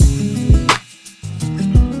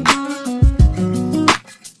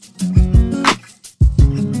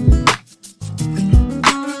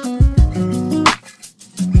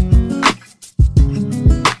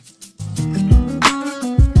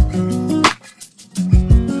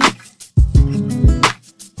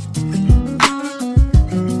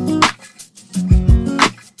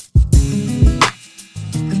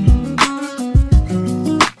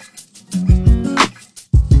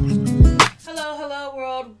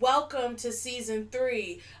Welcome to season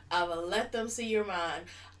 3 of Let Them See Your Mind.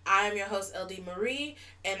 I am your host, LD Marie,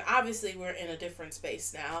 and obviously we're in a different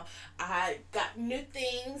space now. I got new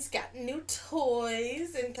things, got new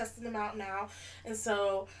toys, and testing them out now. And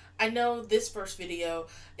so I know this first video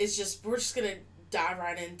is we're just gonna dive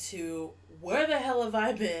right into where the hell have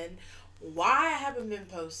I been, why I haven't been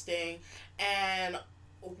posting, and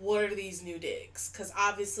what are these new digs? Because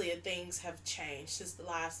obviously things have changed since the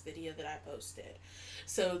last video that I posted.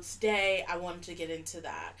 So today I wanted to get into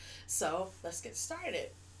that. So let's get started.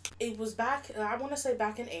 It was I want to say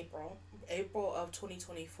back in April of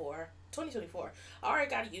 2024. 2024. I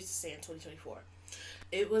already got used to saying 2024.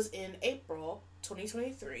 It was in April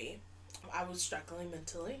 2023. I was struggling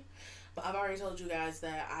mentally. I've already told you guys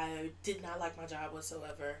that I did not like my job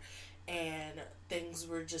whatsoever, and things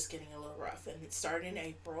were just getting a little rough. And it started in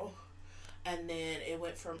April, and then it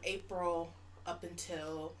went from April up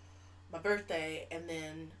until my birthday. And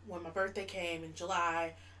then when my birthday came in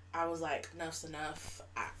July, I was like, enough's enough.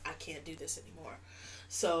 I can't do this anymore.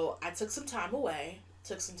 So I took some time away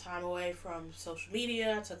from social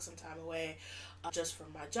media, I took some time away just from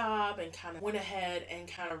my job, and kind of went ahead and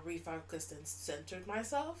kind of refocused and centered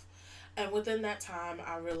myself. And within that time,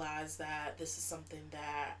 I realized that this is something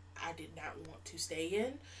that I did not want to stay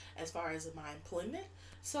in as far as my employment.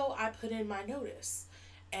 So I put in my notice.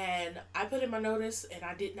 And I put in my notice, and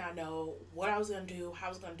I did not know what I was going to do, how I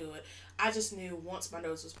was going to do it. I just knew once my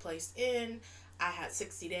notice was placed in, I had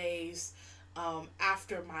 60 days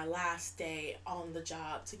after my last day on the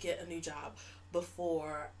job to get a new job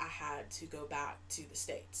before I had to go back to the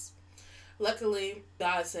States. Luckily,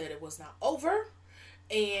 God said it was not over,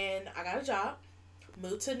 and I got a job,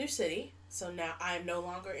 moved to a new city. So now I am no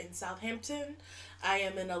longer in Southampton. I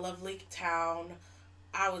am in a lovely town.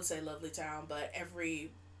 I would say lovely town, but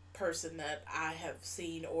every person that I have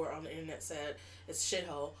seen or on the internet said it's a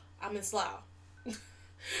shithole. I'm in Slough.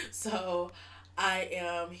 So I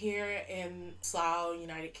am here in Slough,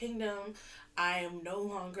 United Kingdom. I am no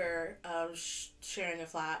longer sharing a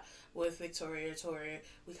flat with Victoria Tori.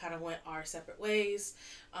 We kind of went our separate ways.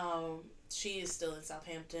 She is still in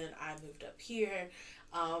Southampton. I moved up here,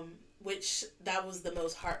 which that was the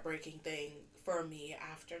most heartbreaking thing for me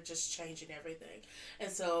after just changing everything.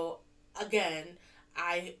 And so, again,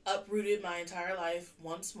 I uprooted my entire life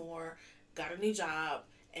once more, got a new job,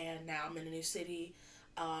 and now I'm in a new city.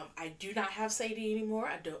 I do not have Sadie anymore.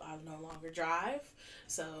 I no longer drive.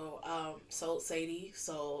 So, sold Sadie,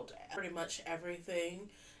 sold pretty much everything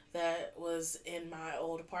that was in my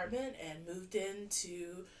old apartment, and moved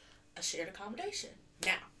into a shared accommodation.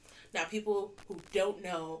 Now, people who don't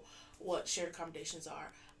know what shared accommodations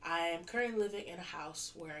are, I am currently living in a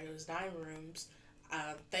house where it was 9 rooms.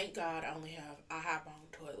 Thank God I have my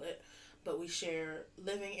own toilet, but we share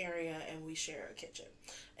living area and we share a kitchen.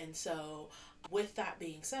 And so, with that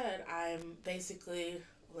being said, I'm basically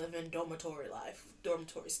living dormitory life,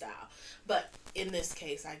 dormitory style. But in this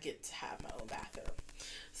case, I get to have my own bathroom.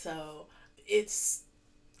 So it's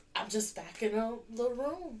I'm just back in a little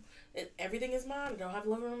room. Everything is mine. I don't have a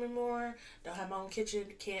living room anymore. Don't have my own kitchen.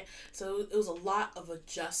 Can't. So it was a lot of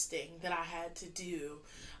adjusting that I had to do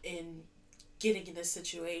in getting in this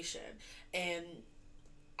situation, and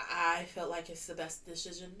I felt like it's the best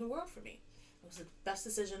decision in the world for me. It was the best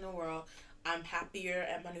decision in the world. I'm happier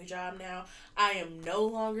at my new job now. I am no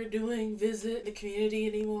longer doing visit the community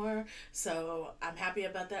anymore. So I'm happy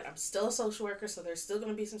about that. I'm still a social worker, so there's still going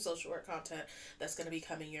to be some social work content that's going to be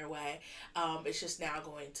coming your way. It's just now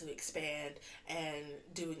going to expand and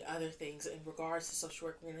doing other things in regards to social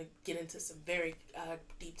work. We're going to get into some very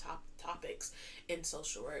deep topics in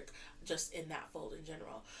social work, just in that fold in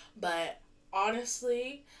general. But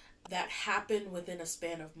honestly, that happened within a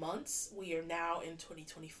span of months. We are now in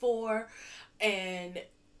 2024, and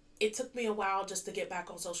it took me a while just to get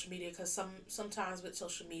back on social media, because sometimes with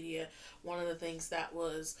social media, one of the things that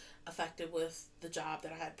was affected with the job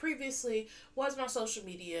that I had previously was my social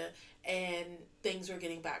media, and things were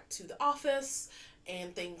getting back to the office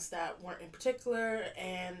and things that weren't in particular,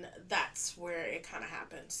 and that's where it kind of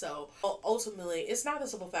happened. So ultimately, it's not the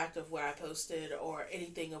simple fact of what I posted or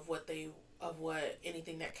anything of what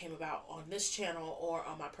anything that came about on this channel or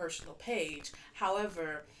on my personal page.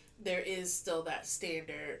 However, there is still that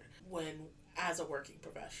standard when as a working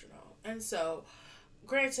professional. And so,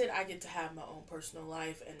 granted, I get to have my own personal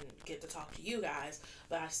life and get to talk to you guys,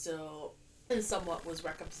 but I still and somewhat was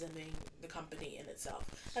representing the company in itself.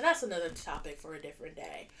 And that's another topic for a different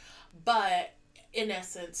day. But in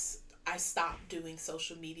essence, I stopped doing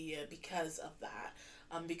social media because of that.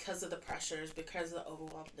 Because of the pressures, because of the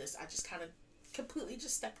overwhelmedness, I just kind of completely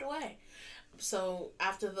just stepped away. So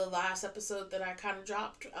after the last episode that I kind of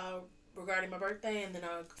dropped regarding my birthday, and then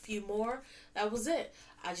a few more, that was it.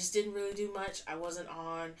 I just didn't really do much. I wasn't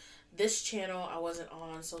on this channel. I wasn't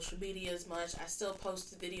on social media as much. I still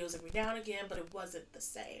posted videos every now and again, but it wasn't the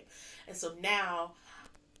same. And so now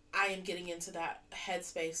I am getting into that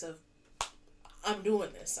headspace of I'm doing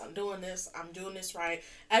this. I'm doing this. I'm doing this right.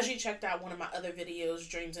 As you checked out one of my other videos,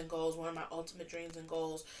 Dreams and Goals, one of my ultimate dreams and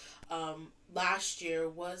goals last year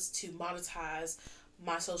was to monetize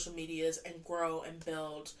my social medias and grow and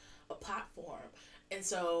build a platform. And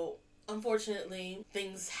so, unfortunately,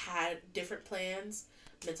 things had different plans.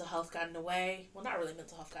 Mental health got in the way. Well, not really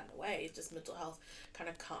mental health got in the way. It's just mental health kind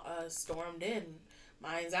of stormed in.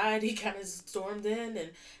 My anxiety kind of stormed in, and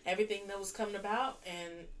everything that was coming about,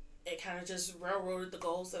 and it kind of just railroaded the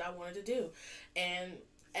goals that I wanted to do.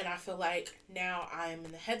 And I feel like now I'm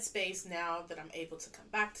in the headspace now that I'm able to come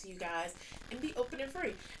back to you guys and be open and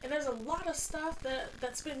free. And there's a lot of stuff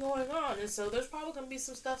that's been going on, and so there's probably going to be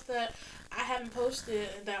some stuff that I haven't posted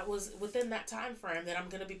that was within that time frame that I'm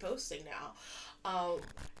going to be posting now.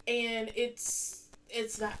 And it's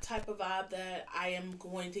that type of vibe that I am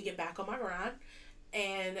going to get back on my grind.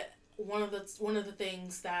 And one of the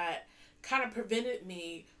things that kind of prevented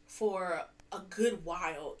me for a good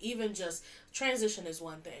while, even just transition is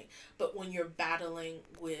one thing, but when you're battling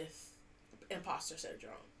with imposter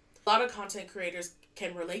syndrome, a lot of content creators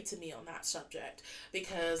can relate to me on that subject,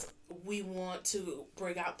 because we want to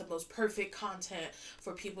bring out the most perfect content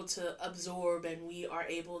for people to absorb, and we are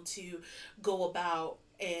able to go about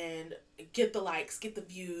and get the likes, get the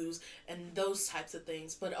views, and those types of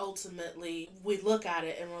things. But ultimately, we look at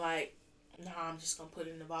it and we're like, no, I'm just going to put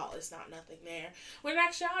it in the vault. It's not nothing there. When in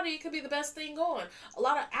actuality, it could be the best thing going. A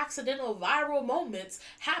lot of accidental viral moments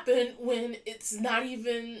happen when it's not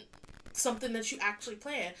even something that you actually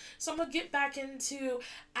plan. So I'm going to get back into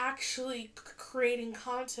actually creating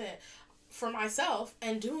content for myself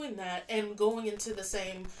and doing that and going into the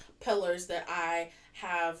same pillars that I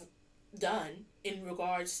have done in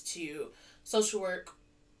regards to social work,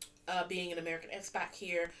 being an American expat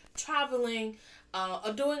here, traveling,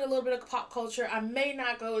 doing a little bit of pop culture. I may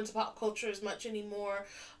not go into pop culture as much anymore,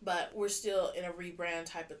 but we're still in a rebrand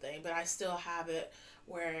type of thing. But I still have it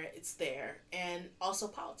where it's there. And also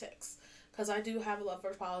politics. Because I do have a love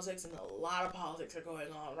for politics, and a lot of politics are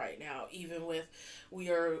going on right now. Even with, we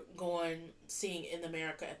are seeing in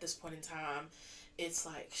America at this point in time, it's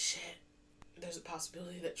like, shit, there's a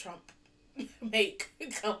possibility that Trump make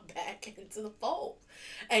come back into the fold.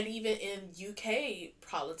 And even in UK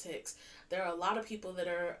politics, there are a lot of people that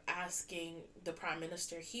are asking the prime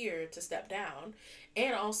minister here to step down,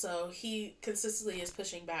 and also he consistently is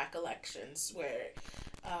pushing back elections where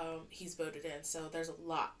he's voted in. So there's a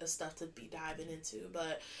lot of stuff to be diving into,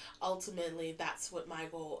 but ultimately that's what my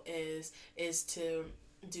goal is to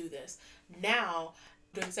do this now,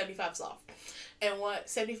 doing 75 soft. And what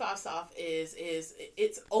 75 soft is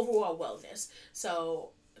it's overall wellness.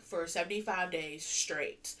 So for 75 days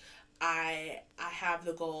straight, I have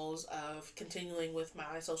the goals of continuing with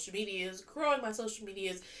my social medias, growing my social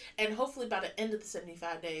medias, and hopefully by the end of the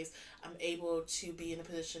 75 days, I'm able to be in a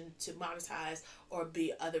position to monetize or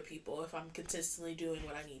be other people if I'm consistently doing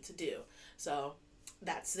what I need to do. So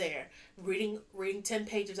that's there. Reading 10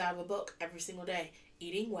 pages out of a book every single day,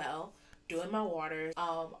 eating well, doing my water,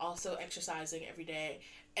 also exercising every day,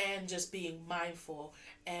 and just being mindful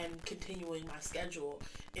and continuing my schedule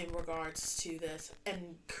in regards to this,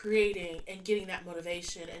 and creating and getting that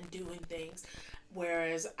motivation and doing things,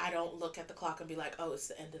 whereas I don't look at the clock and be like, oh, it's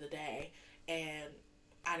the end of the day and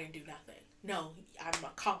I didn't do nothing. No, I'm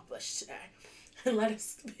accomplished today. And let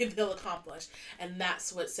us feel accomplished. And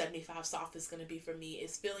that's what 75 soft is going to be for me,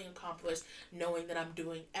 is feeling accomplished, knowing that I'm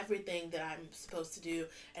doing everything that I'm supposed to do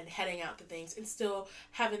and heading out to things, and still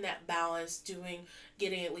having that balance,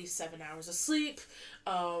 getting at least 7 hours of sleep,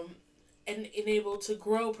 and able to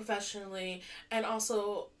grow professionally, and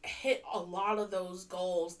also hit a lot of those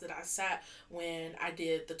goals that I set when I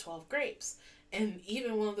did the 12 grapes. And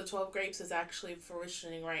even one of the 12 grapes is actually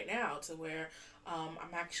fruitioning right now, to where I'm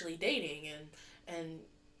actually dating and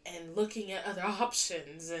looking at other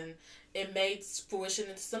options, and it may fruition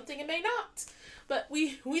into something, it may not, but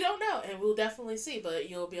we don't know, and we'll definitely see. But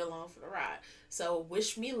you'll be along for the ride. So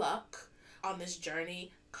wish me luck on this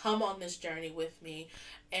journey. Come on this journey with me,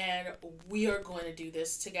 and we are going to do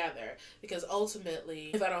this together, because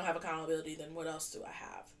ultimately, if I don't have accountability, then what else do I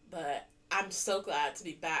have? But I'm so glad to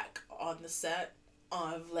be back on the set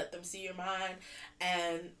of Let Them See Your Mind.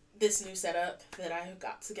 And this new setup that I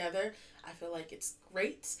got together, I feel like it's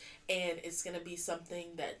great, and it's going to be something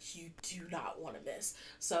that you do not want to miss.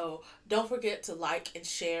 So don't forget to like and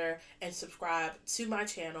share and subscribe to my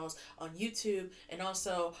channels on YouTube, and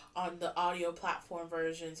also on the audio platform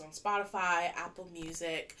versions on Spotify, Apple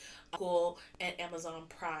Music, Google, and Amazon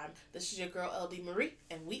Prime. This is your girl LD Marie,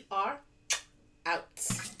 and we are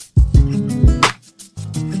out.